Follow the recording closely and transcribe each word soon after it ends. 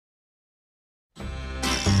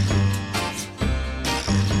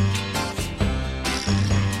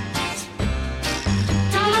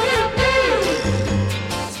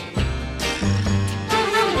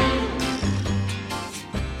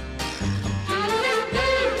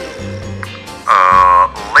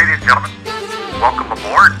Ladies and gentlemen, welcome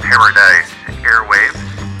aboard Paradise Airwaves.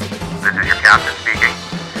 This is your captain speaking.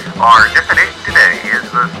 Our destination today is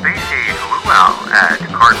the Space Age Luau at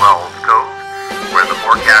Cardwell's Cove, where the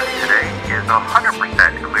forecast today is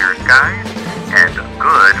 100% clear skies and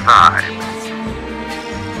good vibes.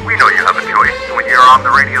 We know you have a choice when you're on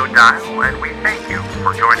the radio dial, and we thank you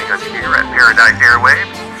for joining us here at Paradise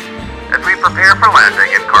Airwaves as we prepare for landing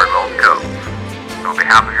in Cardwell's Cove. On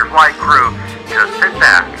behalf of your flight crew, just sit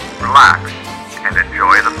back, relax, and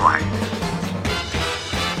enjoy the flight.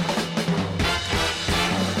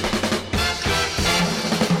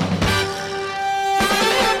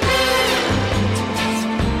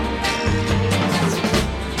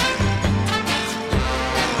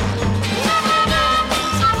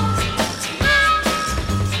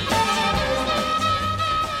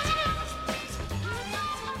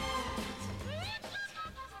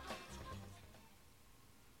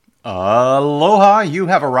 Aloha, you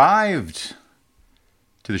have arrived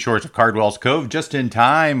to the shores of Cardwell's Cove just in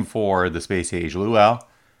time for the Space Age Luau.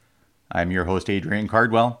 I'm your host, Adrian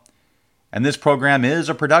Cardwell, and this program is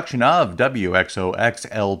a production of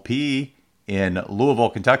WXOXLP in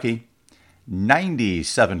Louisville, Kentucky,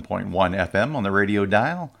 97.1 FM on the radio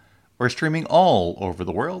dial, or streaming all over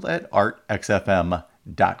the world at artxfm.com.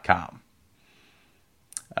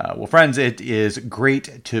 Well, friends, it is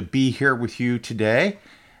great to be here with you today.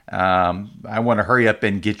 I want to hurry up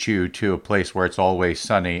and get you to a place where it's always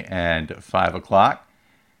sunny and 5 o'clock.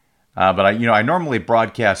 But I normally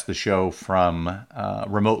broadcast the show from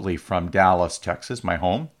remotely from Dallas, Texas, my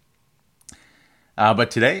home.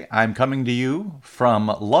 But today I'm coming to you from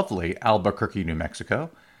lovely Albuquerque, New Mexico.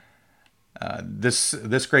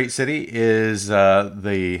 This great city is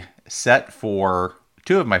the set for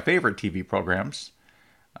two of my favorite TV programs.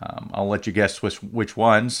 I'll let you guess which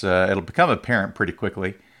ones. It'll become apparent pretty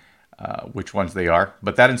quickly which ones they are.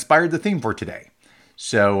 But that inspired the theme for today.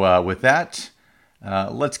 So with that,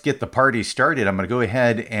 let's get the party started. I'm going to go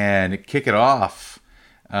ahead and kick it off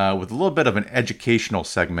with a little bit of an educational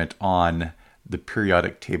segment on the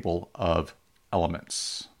periodic table of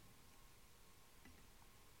elements.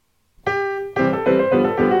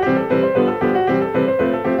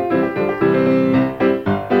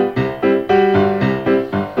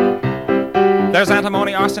 There's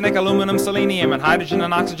antimony, arsenic, aluminum, selenium, and hydrogen,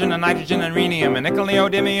 and oxygen, and nitrogen, and rhenium, and nickel,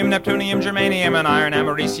 neodymium, neptunium, germanium, and iron,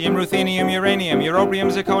 americium, ruthenium, uranium, europium,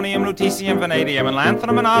 zirconium, lutetium, vanadium, and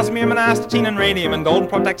lanthanum, and osmium, and astatine, and radium, and gold,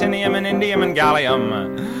 protactinium, and indium, and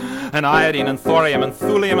gallium, and iodine, and thorium, and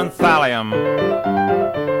thulium, and thallium.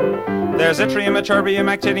 There's yttrium, ytterbium,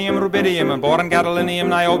 actinium, rubidium, and boron, gadolinium,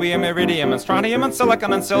 niobium, iridium, and strontium, and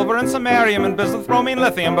silicon, and silver, and samarium, and bismuth, bromine,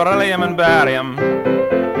 lithium, beryllium, and barium.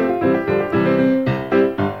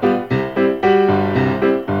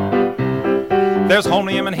 There's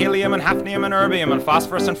holmium and helium and hafnium and erbium and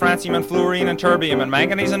phosphorus and francium and fluorine and terbium and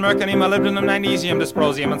manganese and mercurium, molybdenum, magnesium,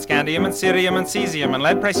 dysprosium and scandium and cerium and cesium and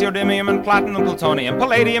lead, praseodymium and platinum, plutonium,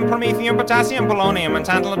 palladium, promethium, potassium, polonium and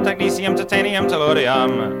tantalum, technetium, titanium,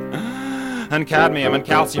 tellurium and cadmium and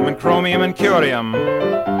calcium and chromium and curium.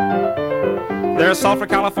 There's sulfur,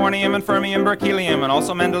 californium, and fermium, berkelium, and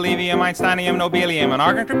also mendelevium, einsteinium, nobelium, and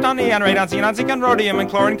argon, krypton, neon, radon, xenon, zinc, and rhodium, and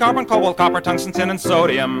chlorine, carbon, cobalt, copper, tungsten, tin, and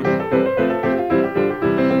sodium.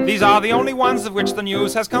 These are the only ones of which the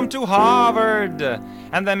news has come to Harvard.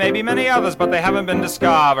 And there may be many others, but they haven't been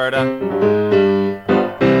discovered.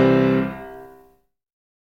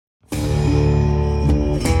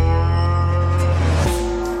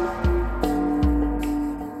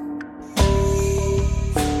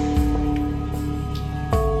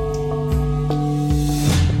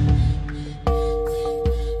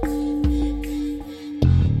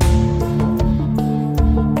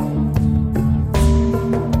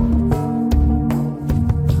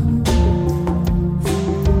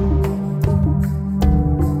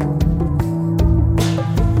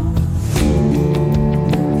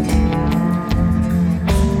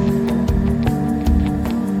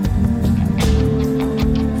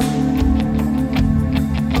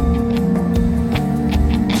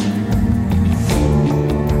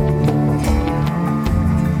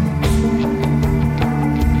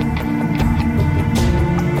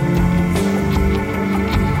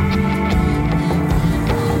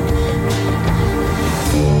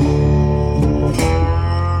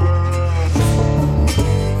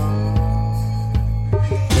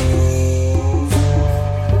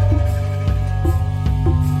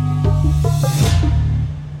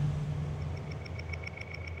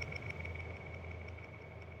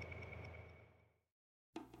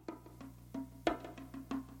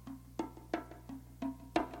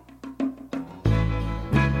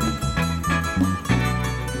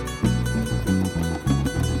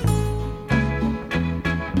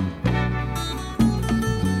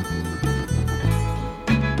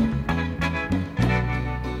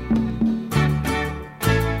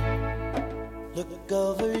 Look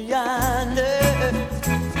over yonder.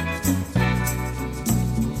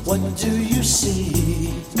 What do you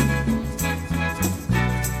see?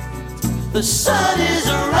 The sun is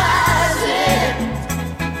rising,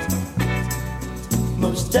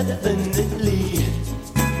 most definitely.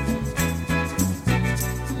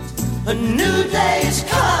 A new day is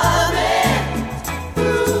coming.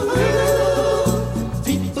 Ooh,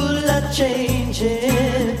 people are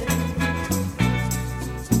changing.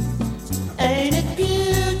 Ain't it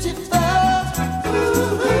beautiful?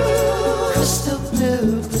 Ooh, crystal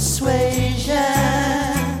blue persuasion.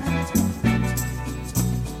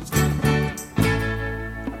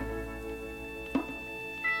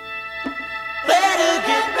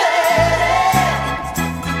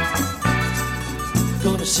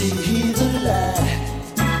 See the light.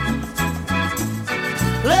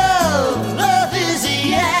 Love is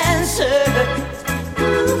the answer.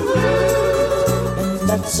 Ooh, and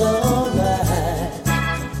that's alright.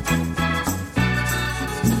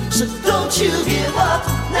 So don't you give up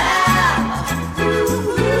now.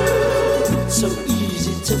 Ooh, so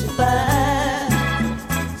easy to find.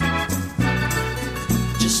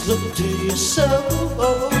 Just look to your soul.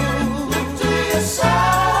 Look to your soul.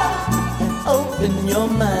 Open your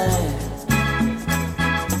mind.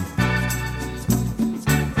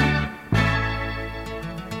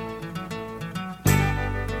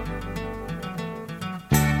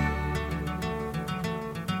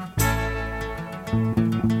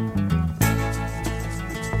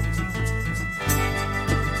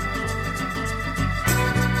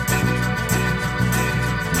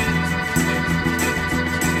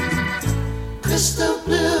 Crystal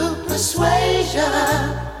blue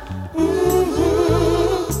persuasion.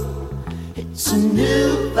 It's a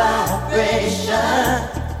new vibration.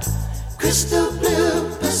 Crystal blue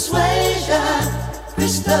persuasion.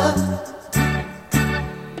 Crystal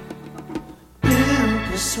blue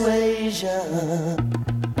persuasion.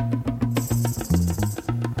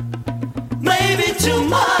 Maybe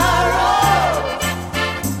tomorrow,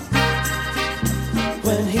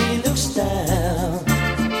 when he looks down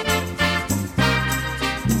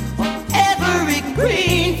on every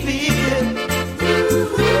green field,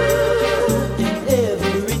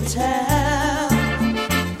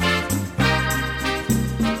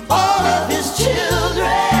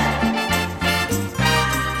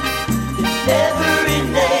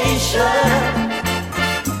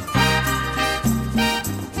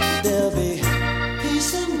 there'll be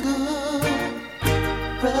peace and good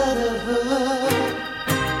brotherhood.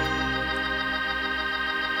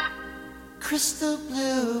 Crystal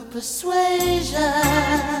blue persuasion.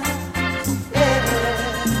 Yeah.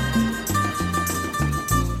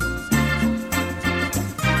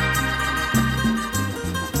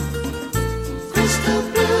 Crystal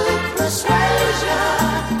blue persuasion.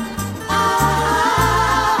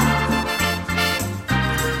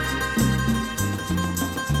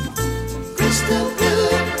 Crystal blue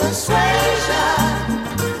persuasion.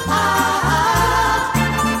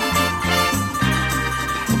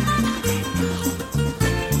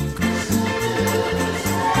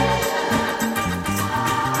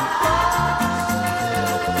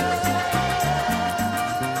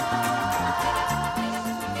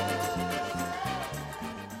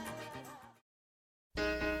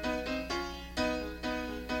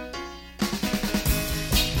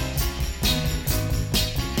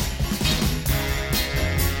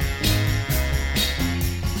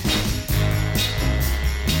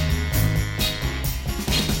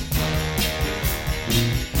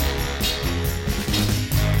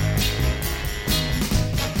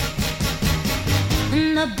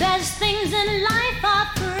 The best things in life are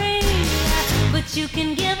free, but you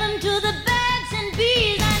can give them to the birds and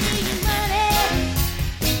bees. I need money.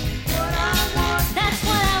 What I want. That's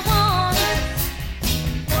what I want.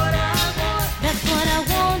 What I want. That's what I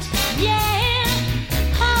want. Yeah.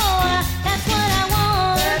 Oh, that's what I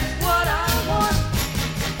want. That's what I want.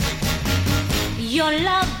 Your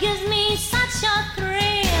love gives me such a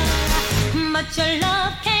thrill, but your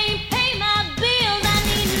love can't pay my bills. I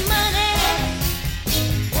need money.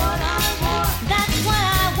 That's what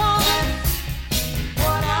I want.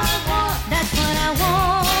 That's what I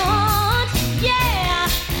want. Yeah,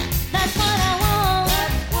 that's what I want.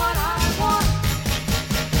 That's what I want.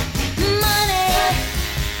 Money.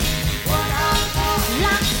 What I want.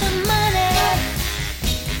 Lots of money.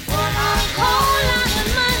 What I want. Whole lot of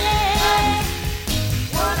money.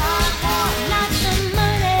 What I want. Lots of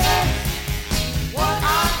money. What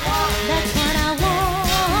I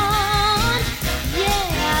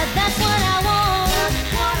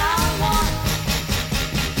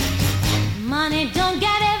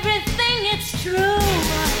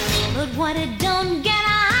what it don't get,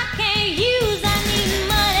 I can't use. I need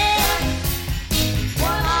money.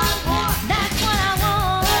 What I want. That's what I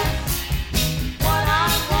want. What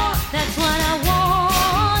I want. That's what I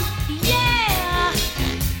want. Yeah.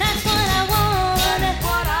 That's what I want.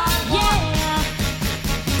 What I want. Yeah.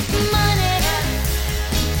 Money.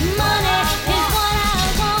 Money is what I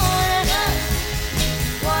want.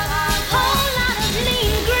 What I want. Whole lot of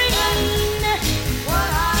lean green.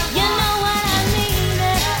 What I want. You know what I mean.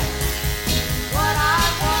 What I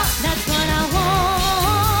want. That's what I want.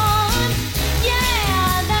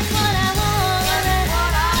 Yeah, that's what I want.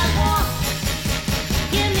 What I want.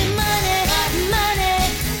 Give me money, money.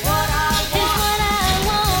 What I want. Is what I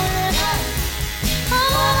want. Oh,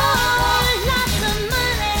 lots of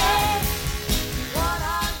money. What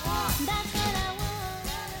I want. That's what I want.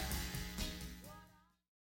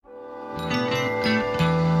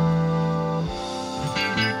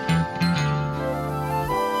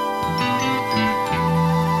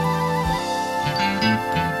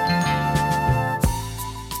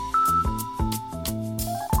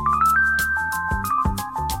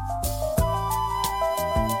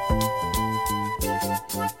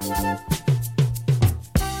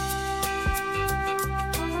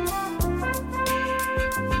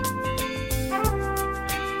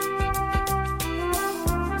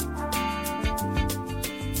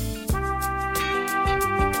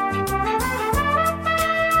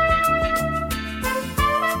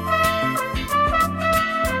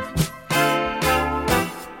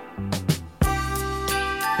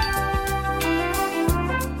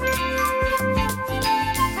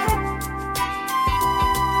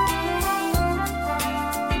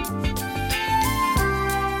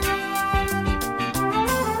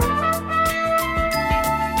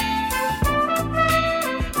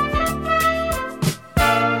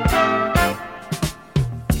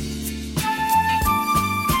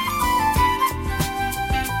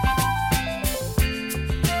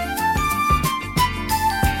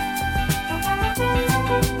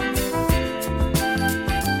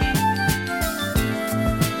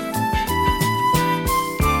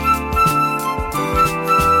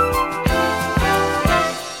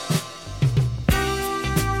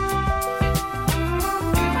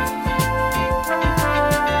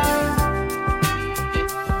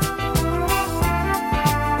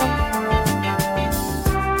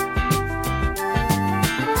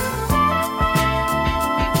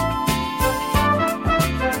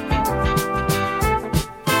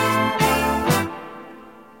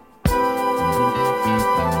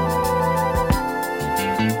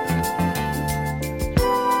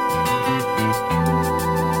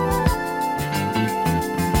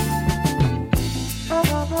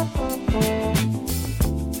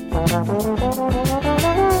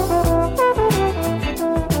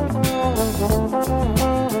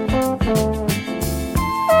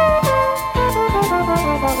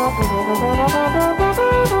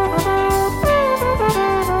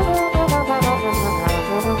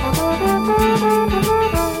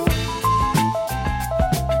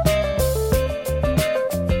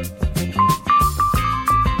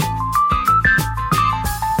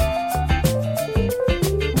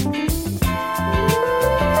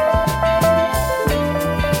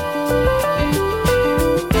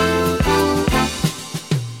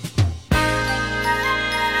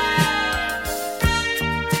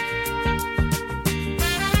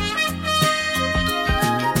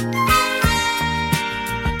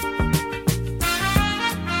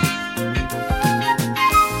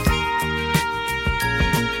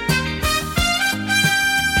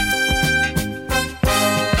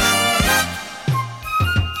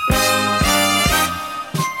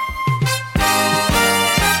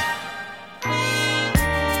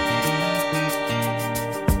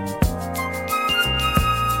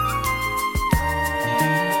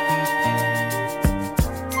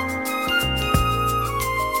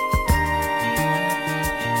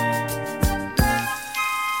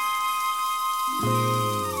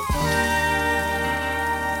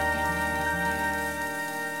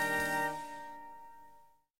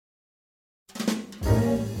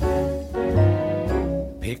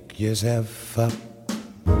 Pick yourself up,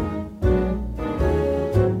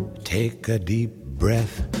 take a deep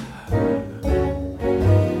breath,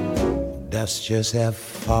 dust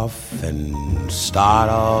yourself off and start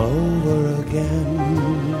all over again.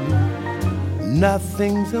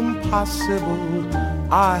 Nothing's impossible,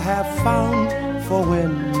 I have found, for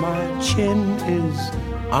when my chin is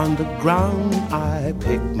on the ground, I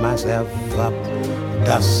pick myself up,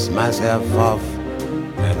 dust myself off,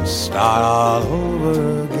 and start all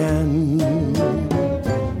over again.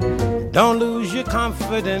 Don't lose your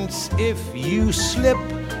confidence if you slip.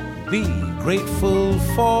 be grateful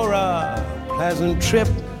for a pleasant trip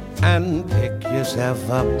and pick yourself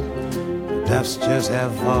up, dust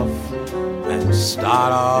yourself off, and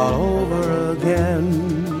start all over again.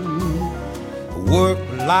 Work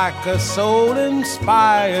like a soul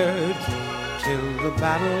inspired till the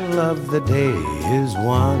battle of the day is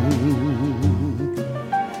won.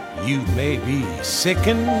 You may be sick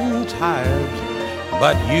and tired,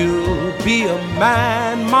 but you'll be a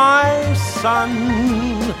man, my son.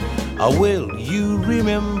 Will you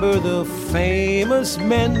remember the famous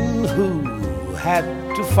men who had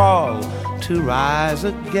to fall to rise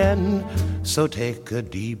again? So take a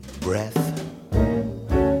deep breath,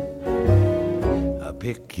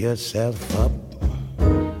 pick yourself up,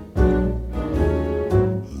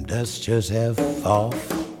 dust yourself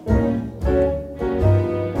off,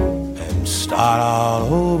 and start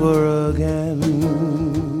all over again.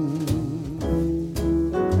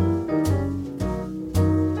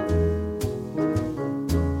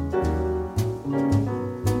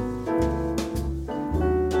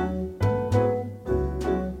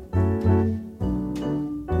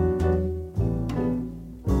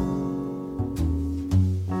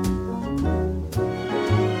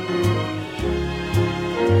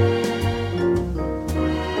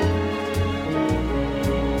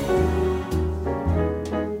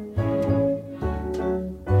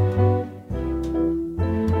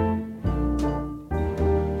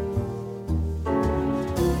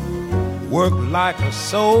 Work like a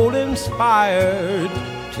soul inspired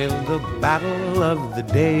till the battle of the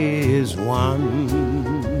day is won.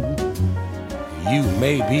 You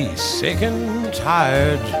may be sick and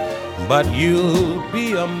tired, but you'll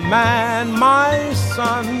be a man, my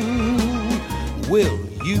son. Will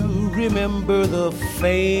you remember the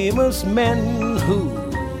famous men who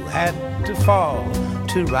had to fall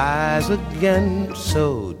to rise again?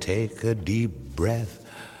 So take a deep breath,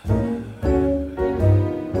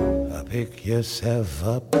 pick yourself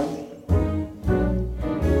up,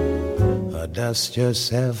 dust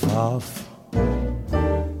yourself off,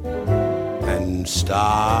 and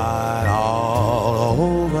start all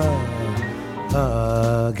over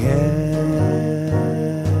again.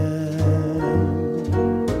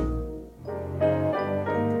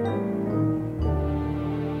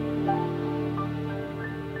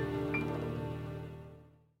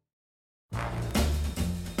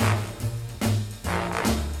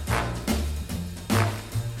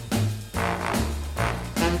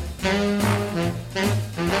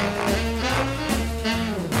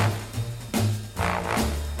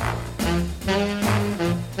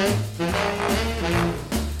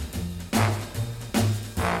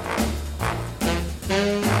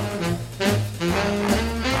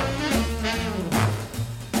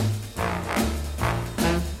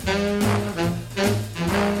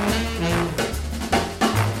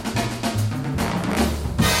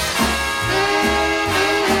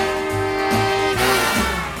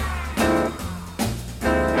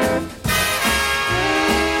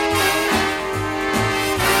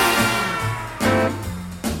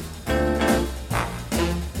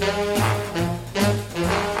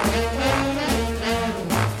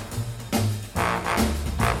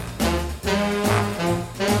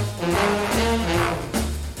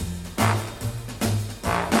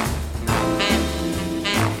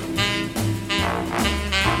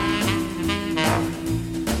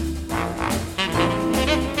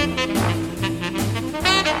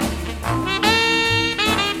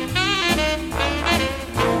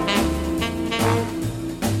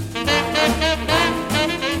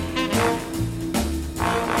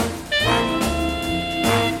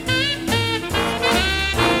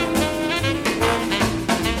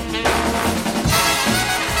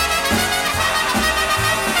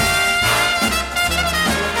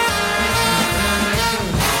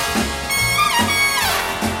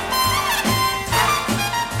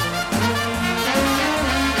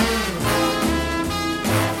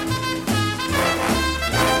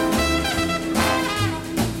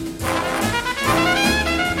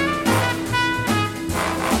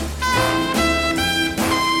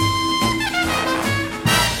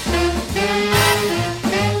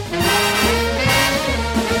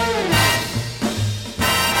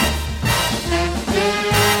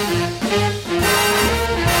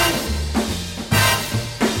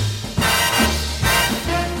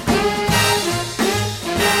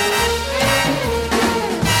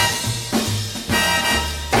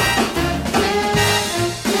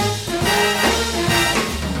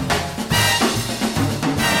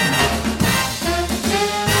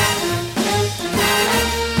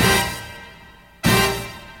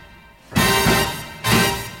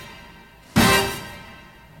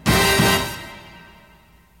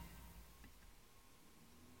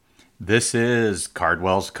 This is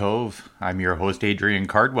Cardwell's Cove. I'm your host, Adrian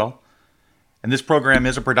Cardwell, and this program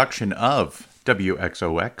is a production of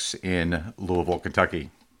WXOX in Louisville, Kentucky.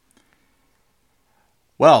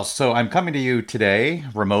 Well, so I'm coming to you today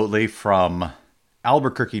remotely from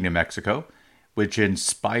Albuquerque, New Mexico, which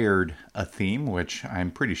inspired a theme which I'm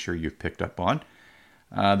pretty sure you've picked up on.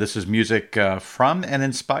 This is music from and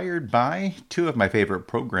inspired by two of my favorite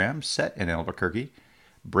programs set in Albuquerque,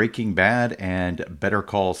 Breaking Bad and Better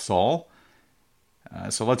Call Saul.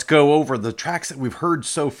 So let's go over the tracks that we've heard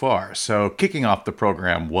so far. So kicking off the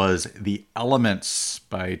program was The Elements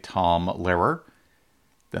by Tom Lehrer.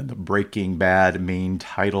 Then the Breaking Bad main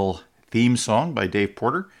title theme song by Dave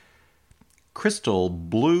Porter. Crystal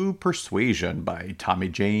Blue Persuasion by Tommy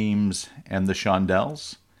James and the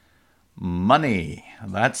Shondells. Money,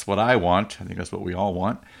 That's What I Want, I think that's what we all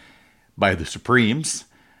want, by the Supremes.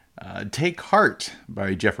 Take Heart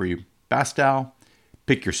by Jeffrey Bastow.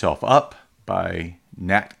 Pick Yourself Up by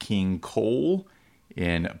Nat King Cole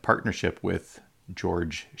in partnership with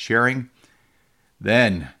George Shearing.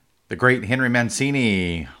 Then the great Henry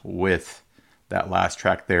Mancini with that last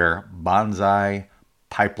track there, Bonsai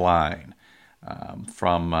Pipeline,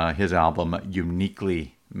 from his album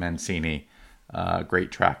Uniquely Mancini.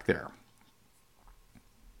 Great track there.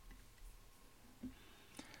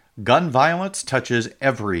 Gun violence touches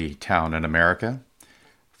every town in America.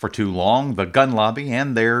 For too long, the gun lobby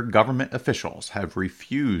and their government officials have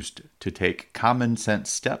refused to take common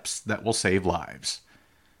sense steps that will save lives.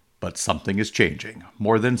 But something is changing.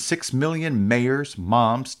 More than 6 million mayors,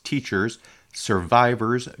 moms, teachers,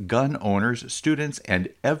 survivors, gun owners, students, and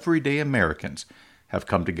everyday Americans have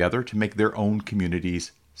come together to make their own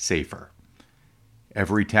communities safer.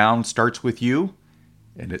 Every town starts with you,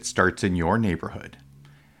 and it starts in your neighborhood.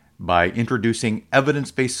 By introducing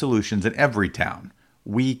evidence-based solutions in every town,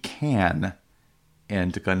 we can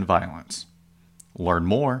end gun violence. Learn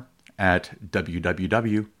more at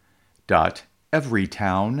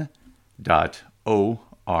www.everytown.org.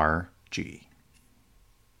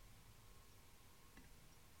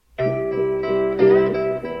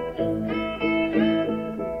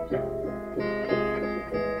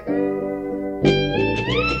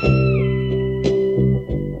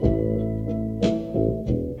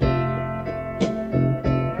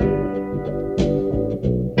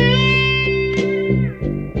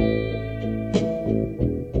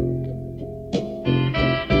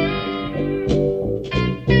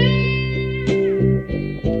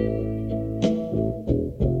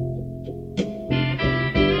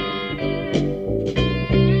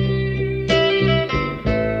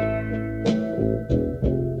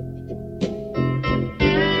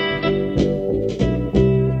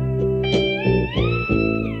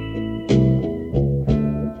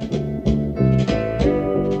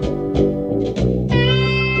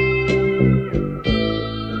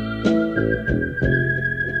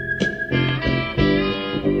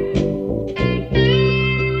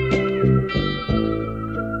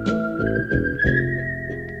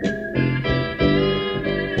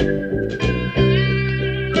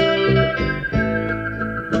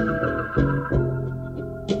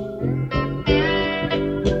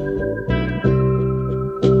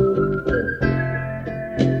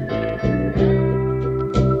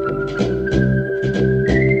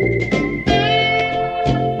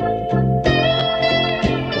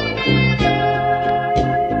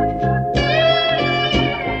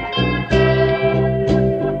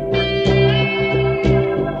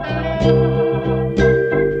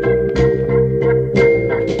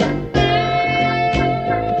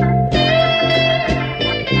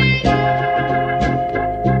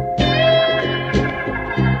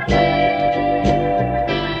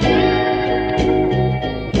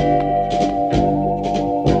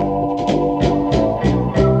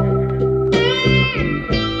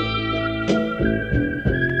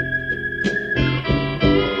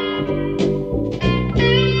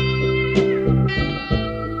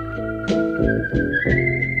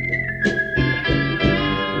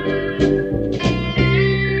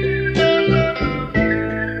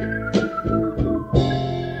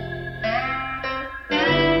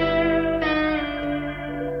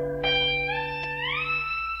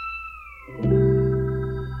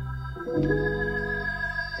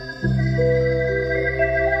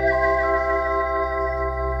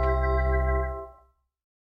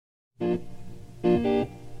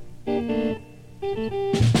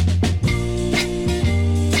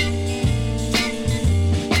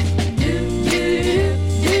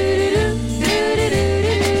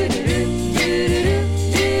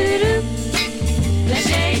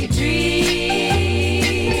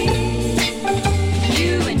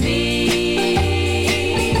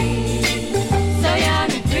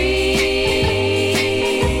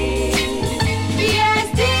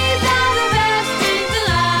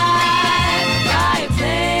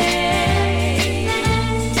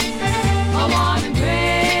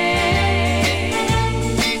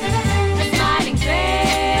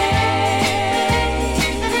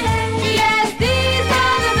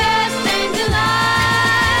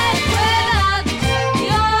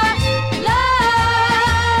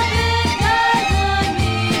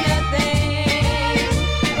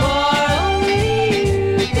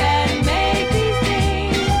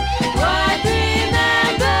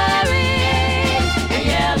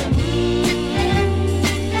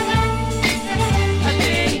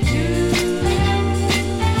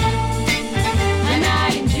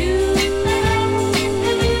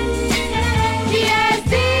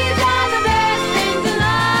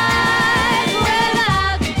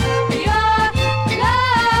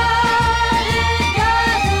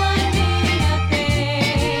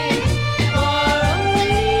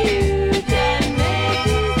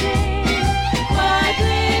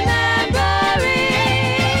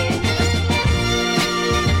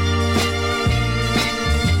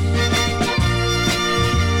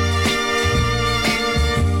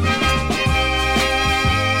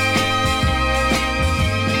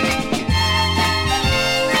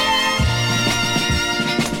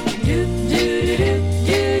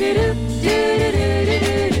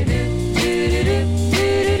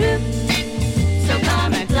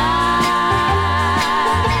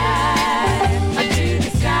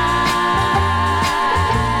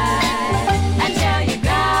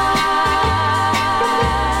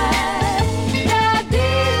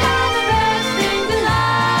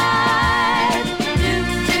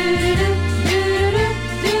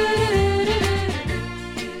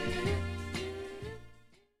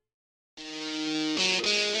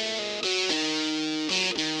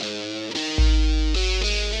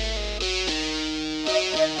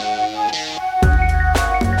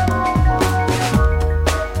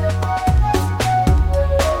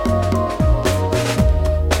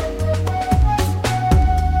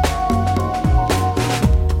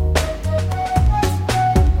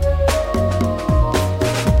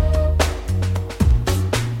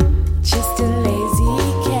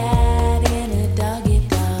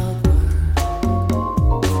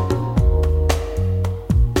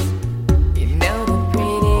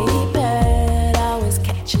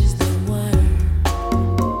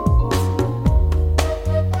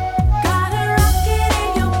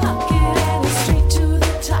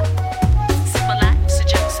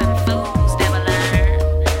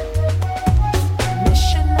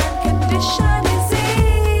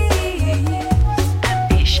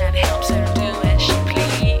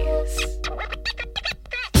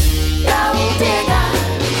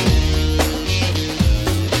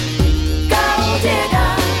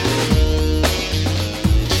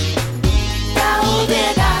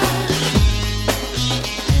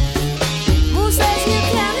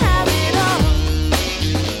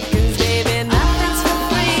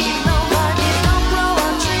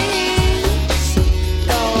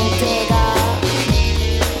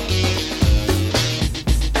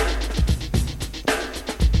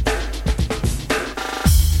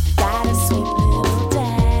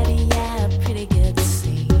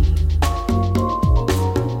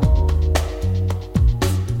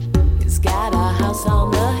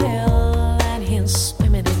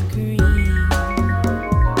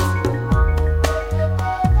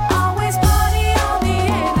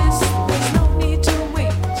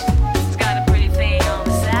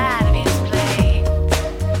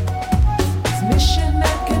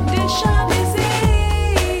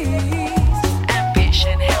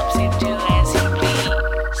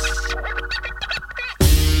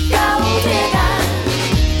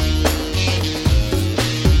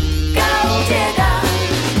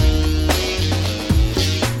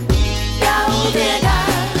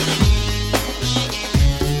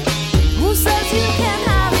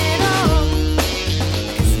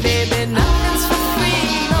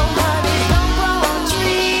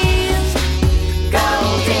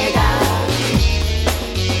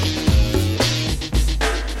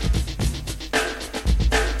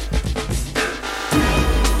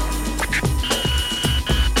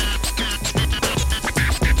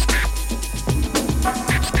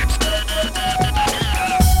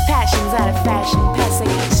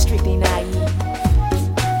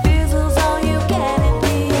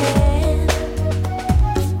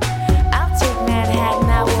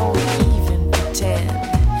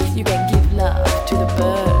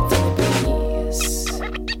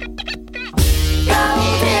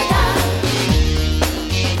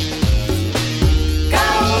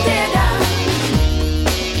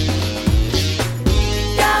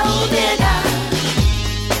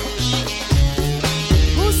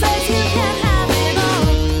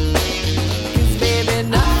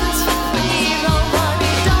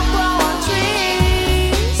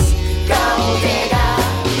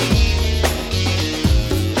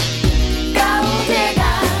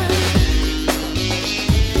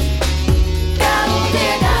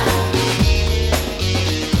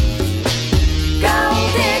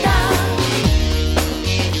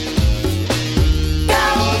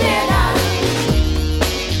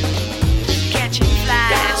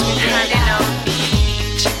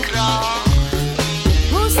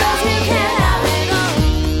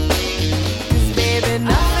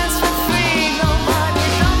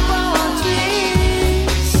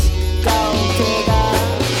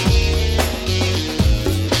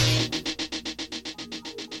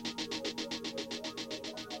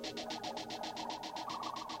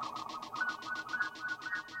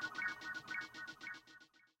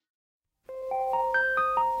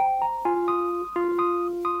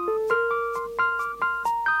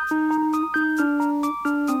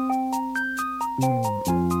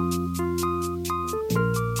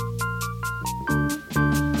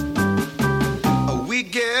 We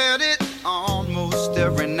get it almost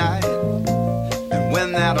every night. And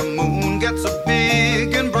when that moon gets so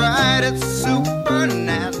big and bright, it's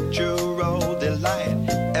supernatural delight.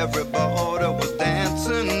 Everybody was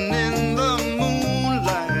dancing in the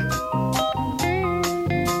moonlight.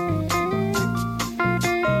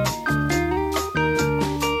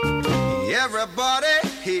 Everybody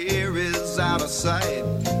here is out of sight.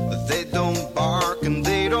 They don't bark and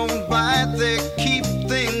they don't bite. They keep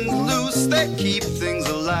things loose, they keep things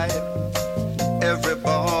alive.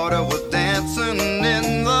 Everybody was dancing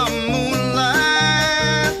in the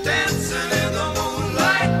moonlight. Dancing in the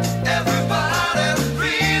moonlight. Everybody's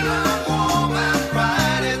feeling warm and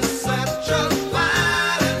bright. It's such a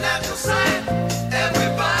fine and natural sight.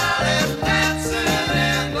 Everybody's dancing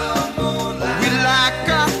in the moonlight. We like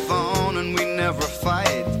our fun and we never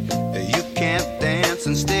fight. You can't dance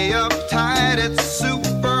and stay uptight. It's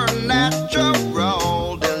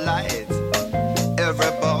supernatural delight.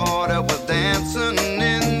 Everybody was dancing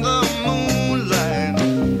in the moonlight.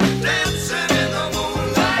 Dancing in the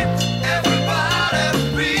moonlight. Everybody's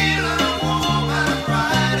feeling warm and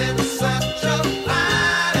bright. It's such a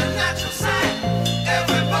fine and natural sight.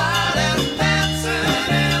 Everybody's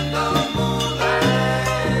dancing in the moonlight.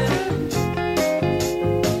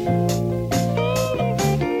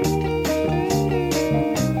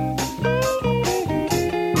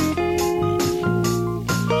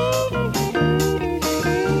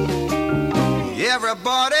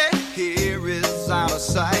 Everybody here is out of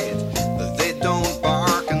sight. They don't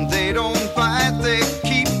bark and they don't bite. They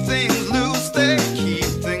keep things loose, they keep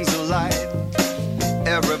things alive.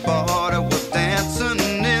 Everybody was dancing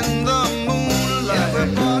in the moonlight.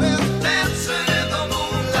 Everybody's dancing in the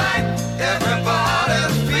moonlight.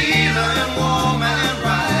 Everybody's feeling warm and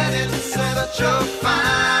bright. It's such a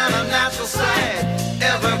fine and natural sight.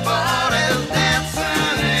 Everybody's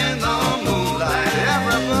dancing in the moonlight.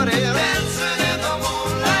 Everybody's dancing in the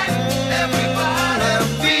moonlight. Everybody's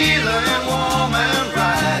feeling warm and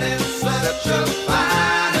bright. It's such a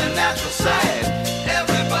fine and natural sight.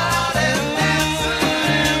 Everybody's dancing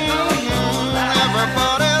in the moonlight.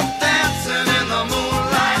 Everybody's dancing in the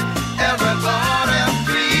moonlight. Everybody's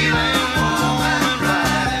feeling warm and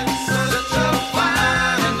bright. It's such a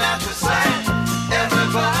fine and natural sight.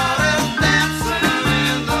 Everybody's dancing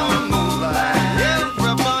in the moonlight.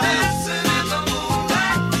 Everybody's dancing in the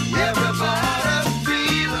moonlight. Everybody's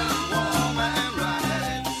feeling warm and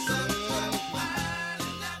bright. It's such a fine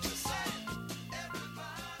and natural sight.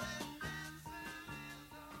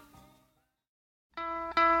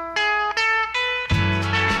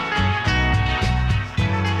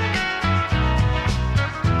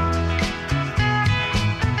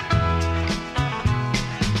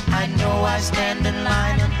 I know I stand in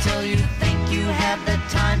line until you think you have the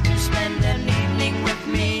time to spend an evening with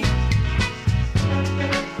me.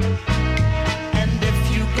 And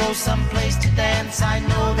if you go someplace to dance, I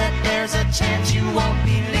know that there's a chance you won't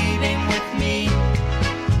be leaving with me.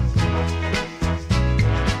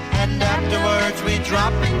 And afterwards we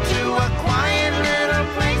drop into a quiet little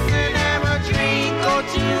place and have a drink or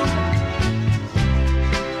two.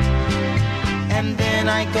 And then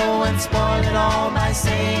I go and spoil it all by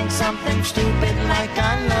saying something stupid like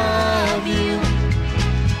I love you.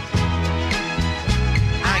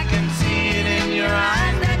 I can see it in your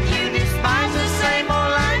eyes that you despise the same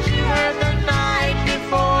old lines you heard the night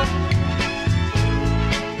before.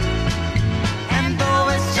 And though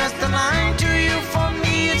it's just a line to you, for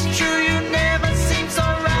me it's true, you never seemed so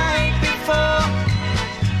right before.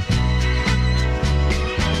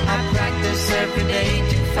 I practice every day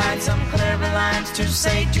to find some clever lines to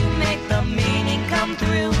say to make the meaning come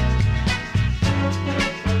through.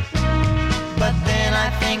 But then I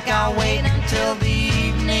think I'll wait until the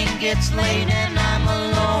evening gets late and I'm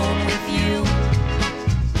alone with you.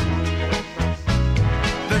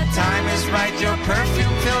 The time is right, your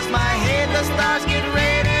perfume fills my head, the stars get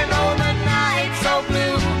red and oh, the night's so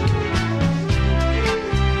blue.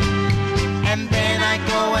 And then I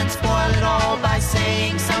go and spoil it all by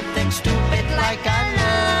saying something stupid like I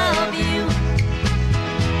love you.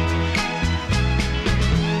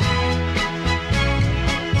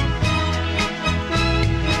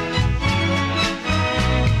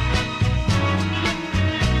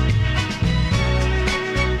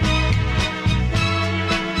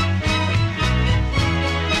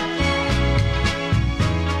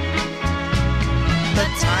 The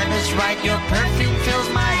time is right, your perfume fills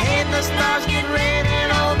my head, the stars get red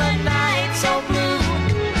and oh, the night's so blue.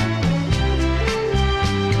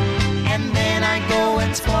 And then I go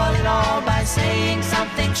and spoil it all by saying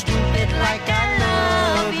something stupid like I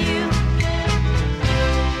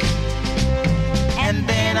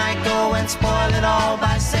spoil it all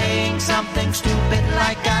by saying something stupid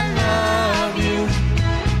like I love you.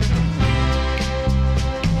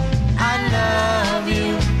 I love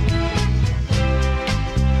you.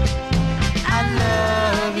 I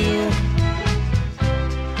love you.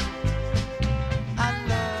 I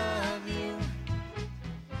love you.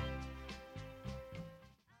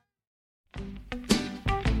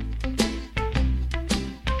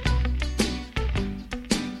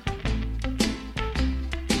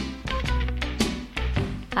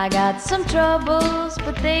 I got some troubles,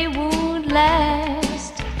 but they won't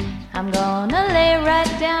last. I'm gonna lay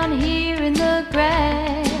right down here in the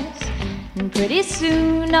grass, and pretty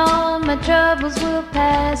soon all my troubles will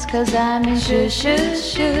pass. 'Cause I'm in Sugar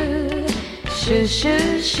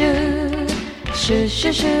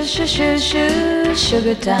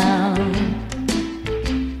Town.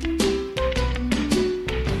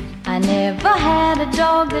 I never had a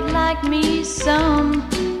dog that liked me some.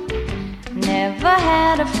 Never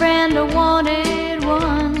had a friend or wanted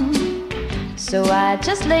one. So I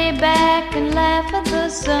just lay back and laugh at the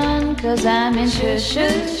sun. 'Cause I'm in Sugar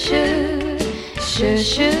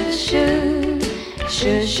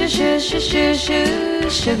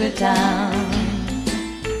Town.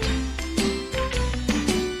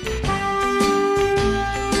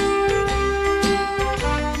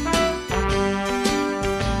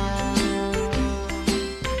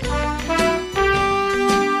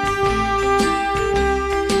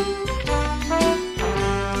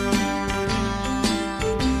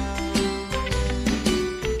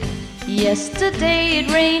 Yesterday it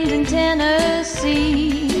rained in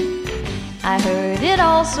Tennessee. I heard it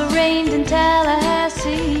also rained in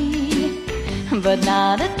Tallahassee. But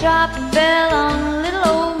not a drop fell on little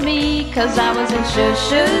old me. 'Cause I was in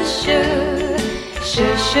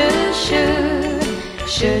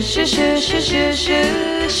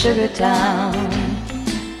Sugar Town.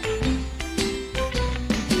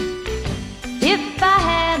 If I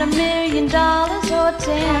had $1 million or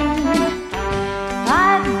 10,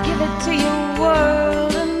 I'd give it to your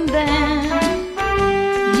world, and then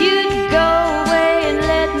you'd go away and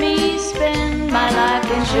let me spend my life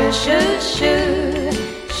in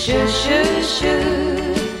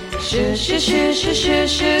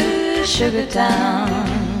Sugar Town.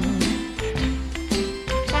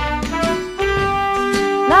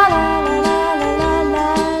 La la la la la la la.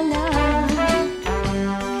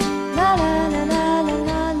 La la la la la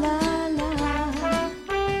la la.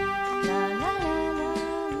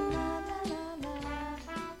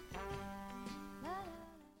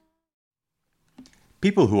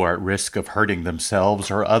 People who are at risk of hurting themselves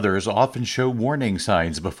or others often show warning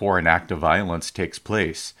signs before an act of violence takes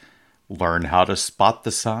place. Learn how to spot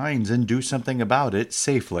the signs and do something about it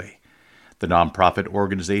safely. The nonprofit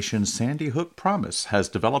organization Sandy Hook Promise has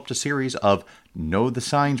developed a series of Know the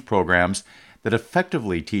Signs programs that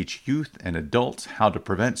effectively teach youth and adults how to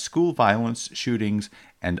prevent school violence, shootings,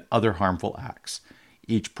 and other harmful acts.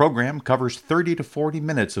 Each program covers 30 to 40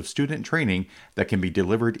 minutes of student training that can be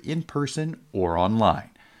delivered in person or online.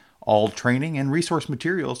 All training and resource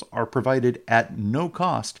materials are provided at no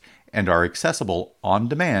cost and are accessible on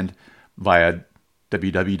demand via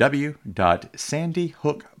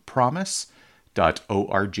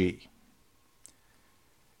www.sandyhookpromise.org.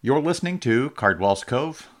 You're listening to Cardwell's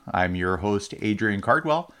Cove. I'm your host, Adrian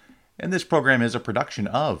Cardwell, and this program is a production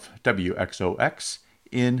of WXOX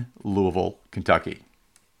in Louisville, Kentucky.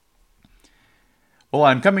 Well,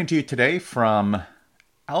 I'm coming to you today from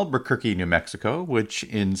Albuquerque, New Mexico, which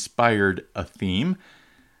inspired a theme,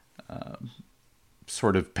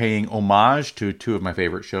 sort of paying homage to two of my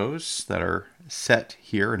favorite shows that are set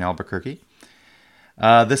here in Albuquerque.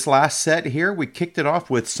 This last set here, we kicked it off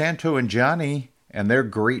with Santo and Johnny and their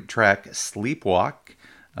great track, Sleepwalk,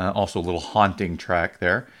 also a little haunting track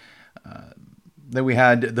there. Then we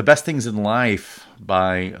had The Best Things in Life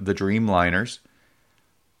by the Dreamliners,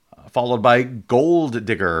 followed by Gold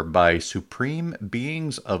Digger by Supreme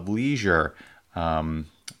Beings of Leisure.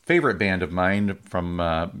 Favorite band of mine from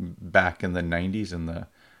back in the 90s and the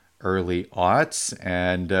early aughts.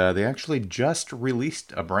 And they actually just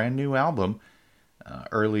released a brand new album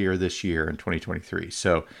earlier this year in 2023.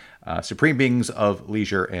 So Supreme Beings of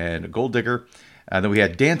Leisure and Gold Digger. And then we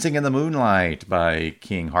had Dancing in the Moonlight by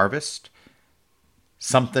King Harvest.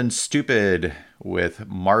 Something Stupid with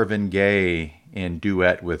Marvin Gaye in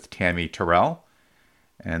duet with Tammy Terrell.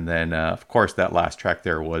 And then, of course, that last track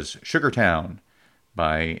there was Sugar Town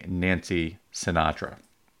by Nancy Sinatra.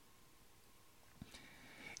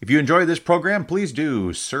 If you enjoy this program, please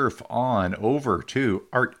do surf on over to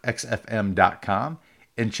artxfm.com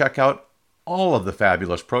and check out all of the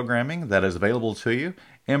fabulous programming that is available to you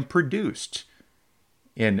and produced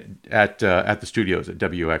at the studios at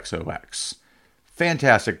WXOX.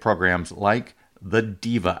 Fantastic programs like The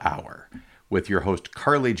Diva Hour with your host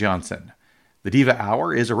Carly Johnson. The Diva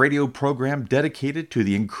Hour is a radio program dedicated to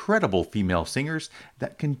the incredible female singers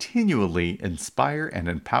that continually inspire and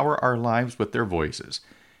empower our lives with their voices,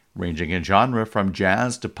 ranging in genre from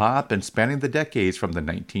jazz to pop and spanning the decades from the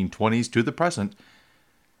 1920s to the present.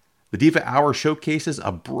 The Diva Hour showcases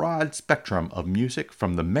a broad spectrum of music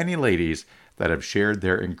from the many ladies that have shared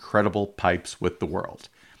their incredible pipes with the world.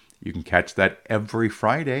 You can catch that every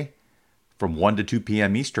Friday from 1 to 2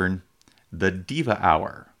 p.m. Eastern, The Diva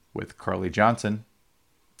Hour with Carly Johnson.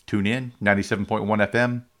 Tune in, 97.1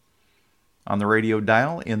 FM on the radio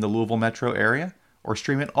dial in the Louisville metro area, or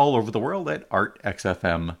stream it all over the world at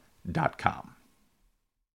artxfm.com.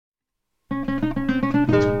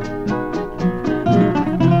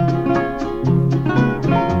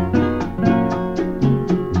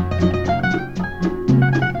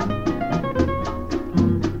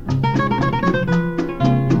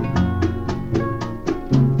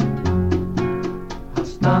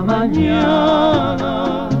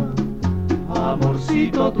 Mañana,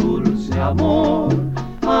 amorcito dulce amor,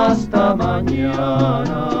 hasta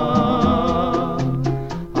mañana,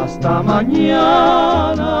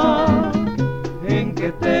 en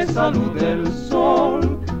que te salude el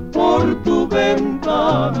sol por tu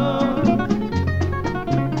ventana,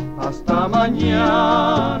 hasta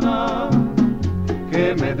mañana,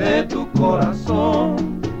 que me dé tu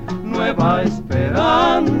corazón nueva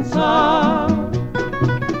esperanza.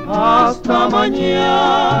 Hasta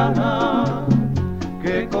mañana,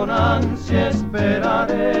 que con ansia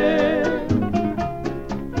esperaré.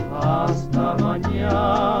 Hasta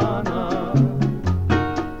mañana.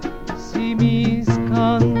 Si mis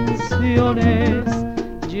canciones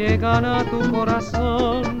llegan a tu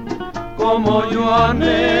corazón, como yo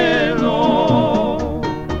anhelo,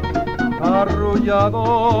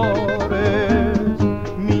 arrulladores,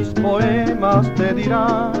 mis poemas te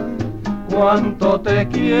dirán cuánto te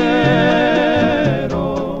quiero.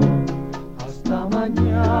 Hasta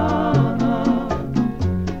mañana,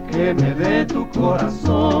 que me dé tu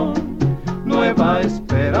corazón nueva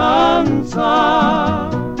esperanza.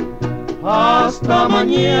 Hasta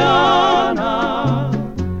mañana,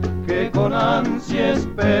 que con ansia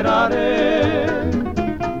esperaré.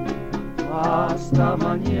 Hasta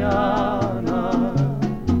mañana.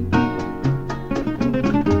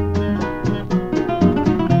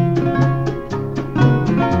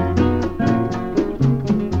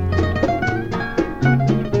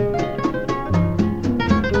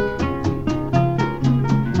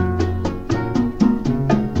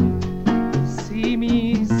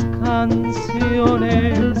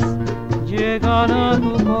 Llegan a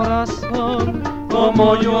tu corazón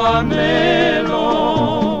como yo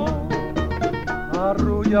anhelo,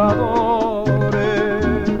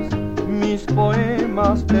 arrulladores, mis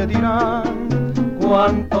poemas te dirán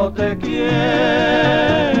cuánto te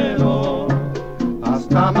quiero.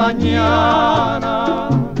 Hasta mañana,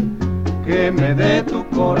 que me dé tu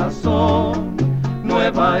corazón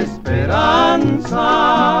nueva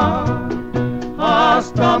esperanza.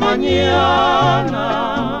 Hasta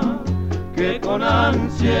mañana, que con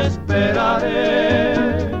ansia esperaré.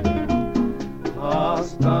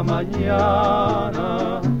 Hasta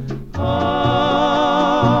mañana,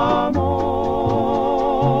 amor.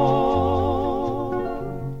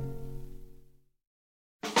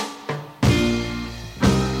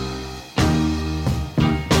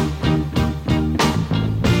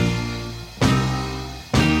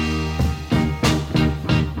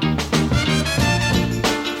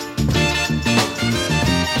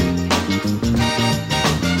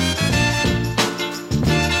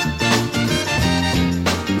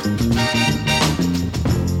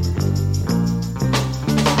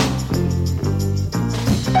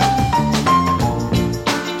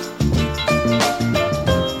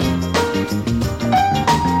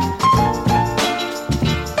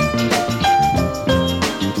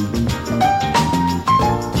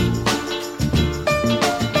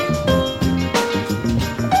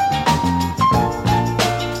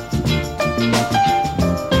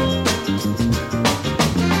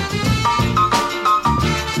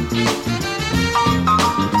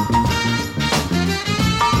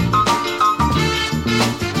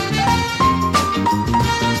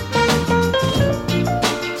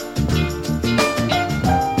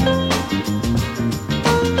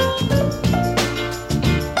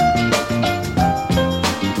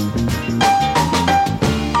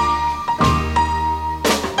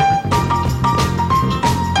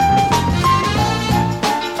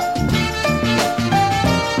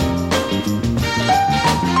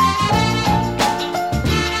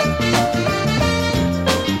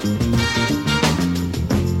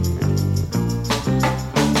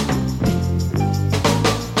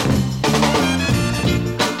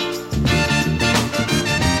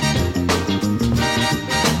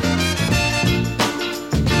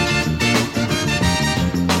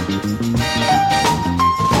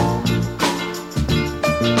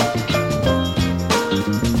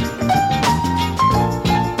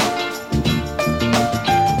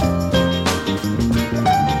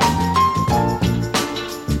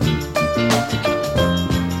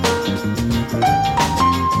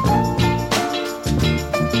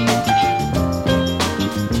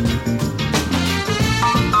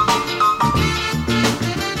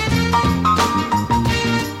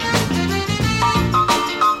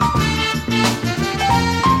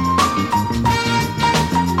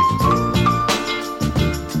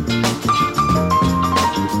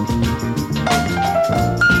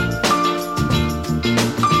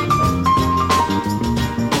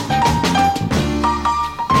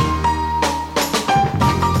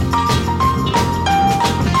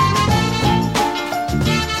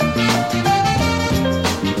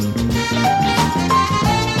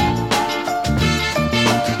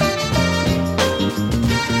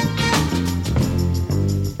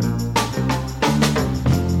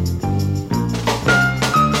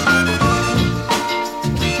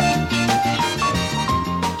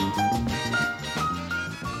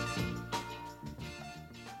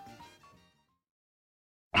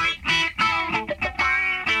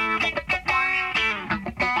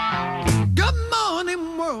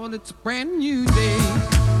 morning world, it's a brand new day.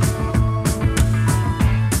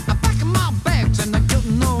 I'm packing my bags and I'm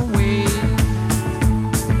getting away.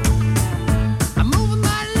 I'm moving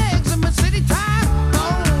my legs and my city tight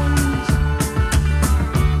bones.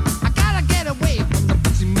 I gotta get away from the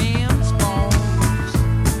busy man's phones.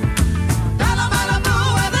 Down in Malibu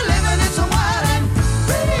where the living is so wild and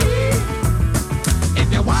free. If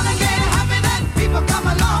you wanna get happy, then people come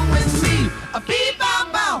along with me. A beep bow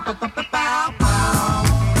bow, bow bow bow bow.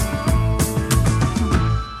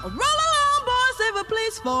 Roll along, boys, save a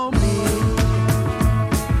place for me.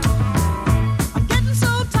 I'm getting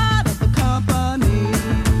so tired of the company.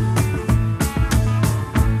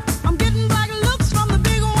 I'm getting black looks from the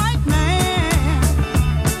big white man.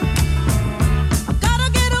 I've gotta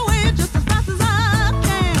get away just as fast as I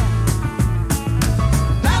can.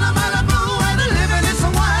 Down in Malibu where the living is so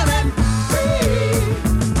wild and free.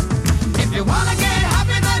 If you wanna get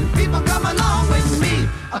happy, then people come along with me.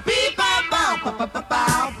 A beep bow bow bow bow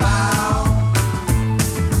bow bow.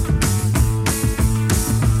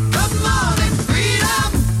 Good morning, freedom.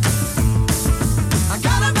 I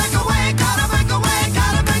gotta make a way, gotta make a way,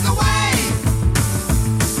 gotta make a way.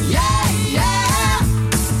 Yeah, yeah.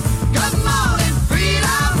 Good morning,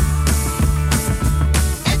 freedom.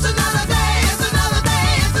 It's another day, it's another day,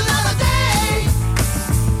 it's another day.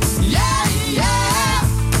 Yeah, yeah.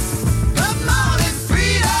 Good morning,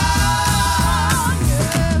 freedom.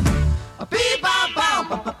 Yeah. A beep bow bow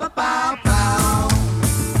bow bow bow bow bow.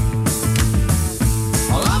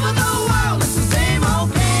 All over the world, it's the same old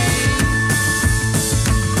game.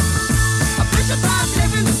 A picture time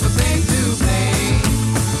living is the thing to play.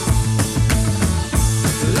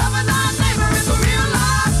 Loving our neighbor is a real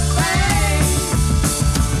life thing.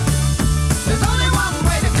 There's only one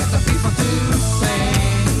way to get the people to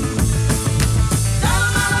sing. Down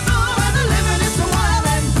in Malibu where the living is so wild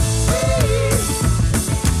and free.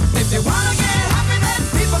 If you wanna get happy, then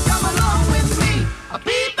people come along with me. A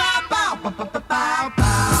beep bow bow bow bow bow bow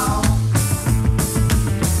bow.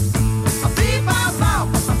 A beep bow bow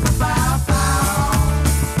bow bow bow bow bow.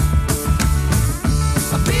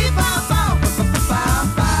 A beep bow bow bow bow bow bow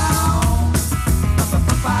bow. Bow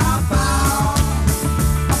bow bow bow.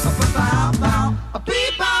 Bow bow bow bow. A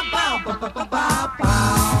beep bow bow bow bow bow bow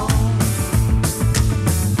bow.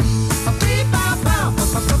 A beep bow bow bow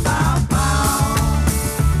bow bow bow bow.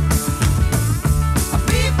 A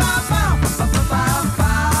beep bow bow bow bow bow bow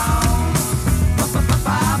bow. Bow bow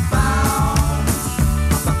bow bow.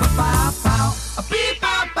 Bow bow bow bow. A beep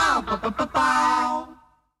bow bow bow bow bow bow.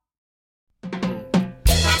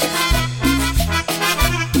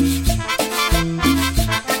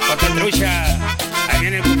 Ponte trucha, ahí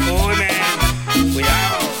viene el cucú, man.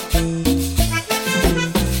 Cuidado.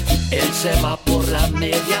 Él se va por la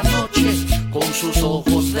medianoche con sus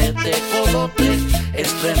ojos de tecolote,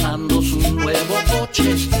 estrenando su nuevo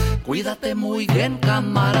coche. Cuídate muy bien,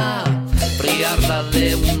 cámara. Frialdad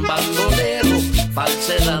de un bandolero,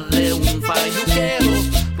 falsedad de un falluquero,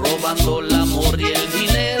 robando el amor y el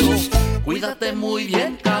dinero. Cuídate muy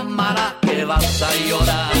bien, cámara, que vas a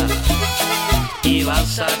llorar y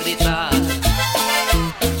vas a gritar.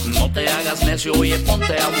 No te hagas necio, oye,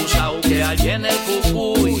 ponte abusado, que allí en el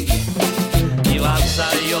cucuy. Y vas a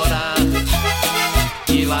llorar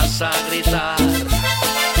y vas a gritar.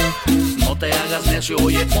 No te hagas necio,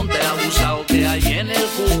 oye, ponte abusado, que allí en el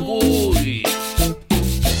cucuy.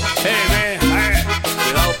 Hey, man, hey.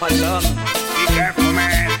 Cuidado, paisano. Be careful,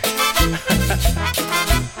 man.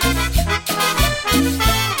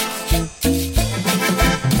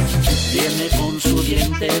 Viene con su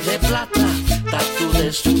diente de plata, tatu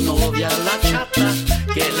de su novia la chata,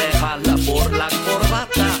 que le jala por la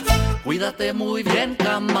corbata. Cuídate muy bien,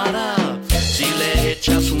 cámara. Si le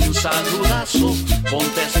echas un saludazo,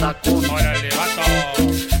 contesta con Órale, vato.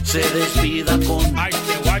 se despida con Ay,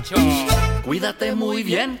 te guacho. cuídate muy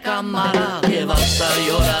bien, cámara, que vas a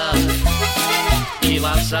llorar y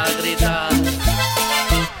vas a gritar.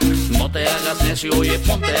 No te hagas necio, oye,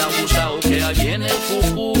 ponte abusado, que ahí viene el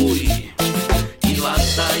cucuy. Y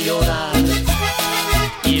vas a llorar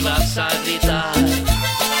y vas a gritar.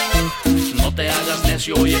 No te hagas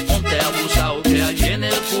necio, oye, ponte abusado, que ahí viene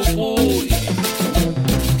el cucuy.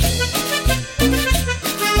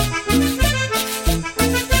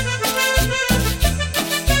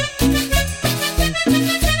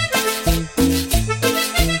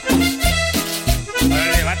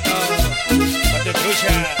 Órale, vato. Ponte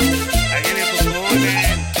trucha. Ahí viene el cucú,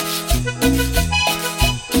 man.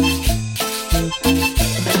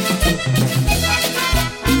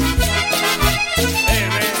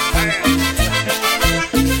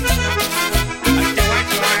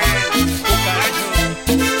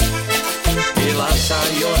 vas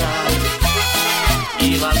a llorar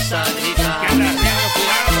y vas a gritar. ¿Qué andas haciendo?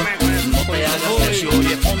 Cuidado, men, No te hagas necio,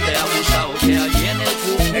 oye, ponte abusado que ahí viene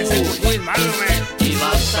el ese cucuy. cucuy es malo, men. Y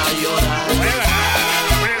vas a llorar Puede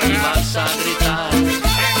ganar, y vas a gritar.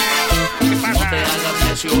 ¿Qué No pasa? te hagas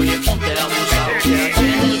necio, oye, ponte abusado que ahí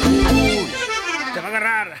viene el cucuy. Te va a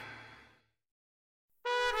agarrar.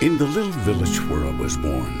 In the little village where I was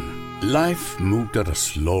born, life moved at a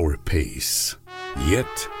slower pace, yet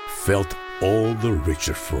felt all the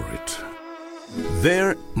richer for it.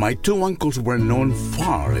 There, my two uncles were known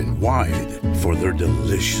far and wide for their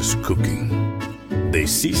delicious cooking. They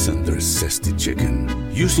seasoned their zesty chicken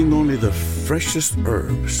using only the freshest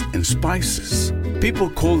herbs and spices. People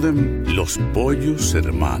call them Los Pollos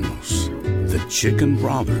Hermanos, the Chicken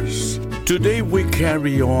Brothers. Today we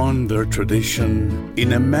carry on their tradition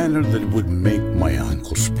in a manner that would make my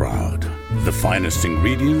uncles proud. The finest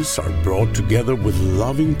ingredients are brought together with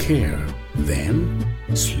loving care, then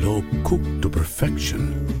slow cooked to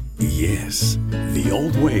perfection. Yes, the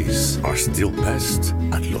old ways are still best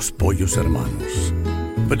at Los Pollos Hermanos.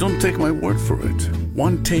 But don't take my word for it.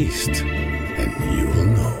 One taste, and you'll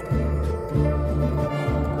know.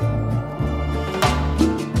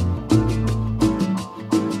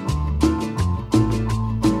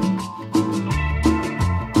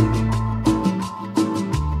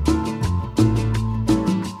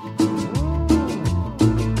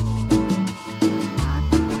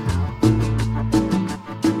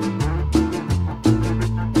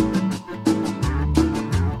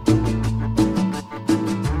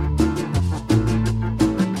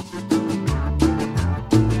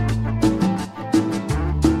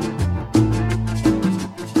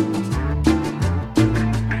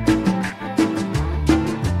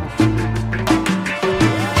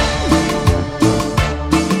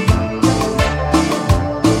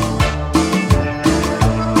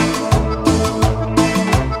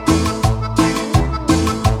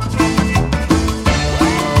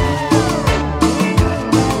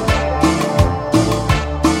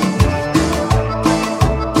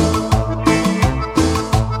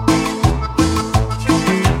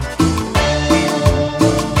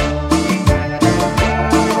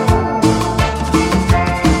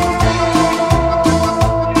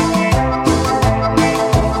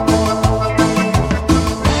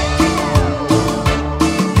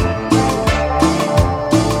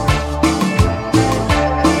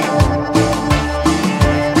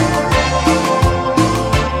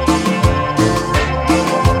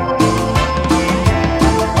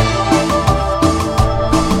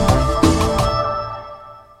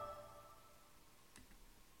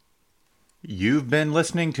 You've been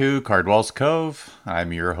listening to Cardwell's Cove.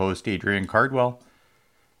 I'm your host, Adrian Cardwell.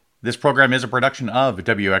 This program is a production of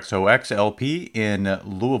WXOX LP in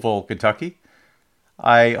Louisville, Kentucky.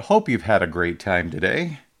 I hope you've had a great time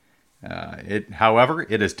today. However,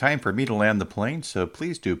 it is time for me to land the plane, so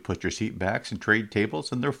please do put your seat backs and trade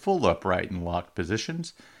tables in their full upright and locked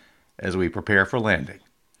positions as we prepare for landing.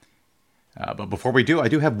 But before we do, I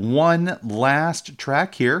do have one last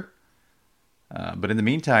track here. But in the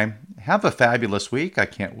meantime, have a fabulous week. I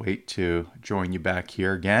can't wait to join you back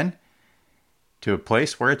here again to a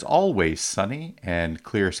place where it's always sunny and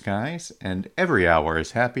clear skies, and every hour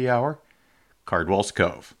is happy hour, Cardwell's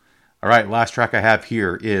Cove. All right, last track I have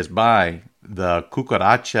here is by the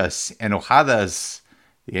Cucarachas Enojadas,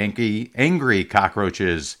 the angry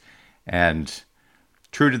cockroaches, and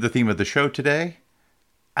true to the theme of the show today,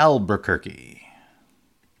 Albuquerque.